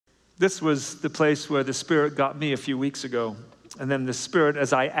This was the place where the Spirit got me a few weeks ago. And then the Spirit,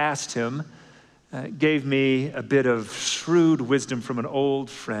 as I asked him, gave me a bit of shrewd wisdom from an old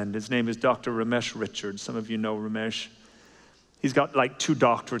friend. His name is Dr. Ramesh Richards. Some of you know Ramesh. He's got like 2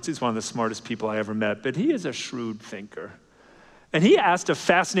 doctorates. He's one of the smartest people I ever met, but he is a shrewd thinker. And he asked a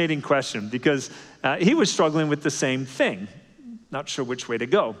fascinating question because he was struggling with the same thing, not sure which way to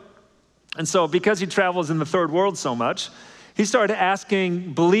go. And so because he travels in the third world so much, he started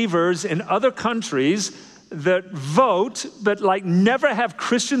asking believers in other countries that vote, but like never have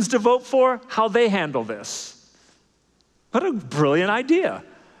Christians to vote for, how they handle this. What a brilliant idea.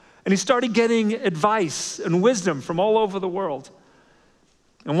 And he started getting advice and wisdom from all over the world.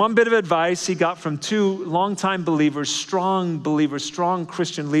 And one bit of advice he got from 2 longtime believers, strong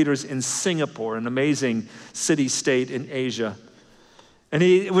Christian leaders in Singapore, an amazing city-state in Asia. And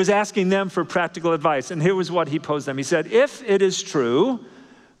he was asking them for practical advice. And here was what he posed them. He said, if it is true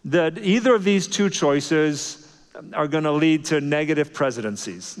that either of these 2 choices are going to lead to negative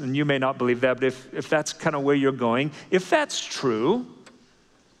presidencies, and you may not believe that, but if that's kind of where you're going, if that's true,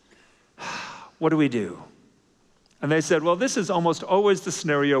 what do we do? And they said, well, this is almost always the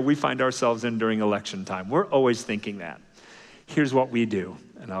scenario we find ourselves in during election time. We're always thinking that. Here's what we do,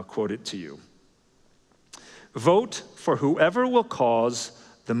 and I'll quote it to you. Vote for whoever will cause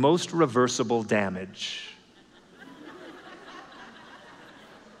the most reversible damage.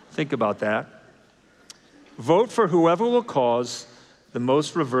 Think about that. Vote for whoever will cause the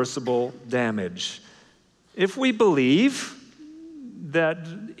most reversible damage. If we believe that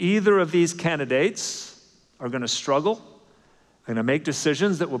either of these candidates are going to struggle, are going to make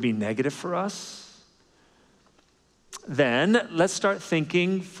decisions that will be negative for us, then let's start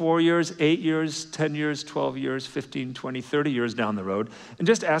thinking 4 years, 8 years, 10 years, 12 years, 15, 20, 30 years down the road, and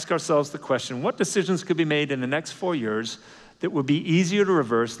just ask ourselves the question, what decisions could be made in the next 4 years that would be easier to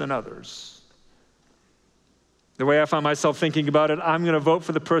reverse than others? The way I find myself thinking about it, I'm going to vote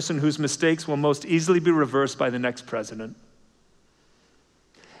for the person whose mistakes will most easily be reversed by the next president.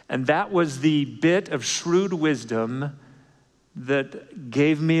 And that was the bit of shrewd wisdom that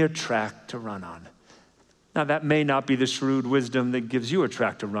gave me a track to run on. Now, that may not be the shrewd wisdom that gives you a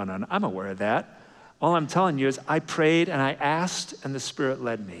track to run on. I'm aware of that. All I'm telling you is I prayed and I asked and the Spirit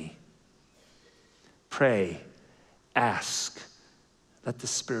led me. Pray, ask, let the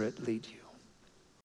Spirit lead you.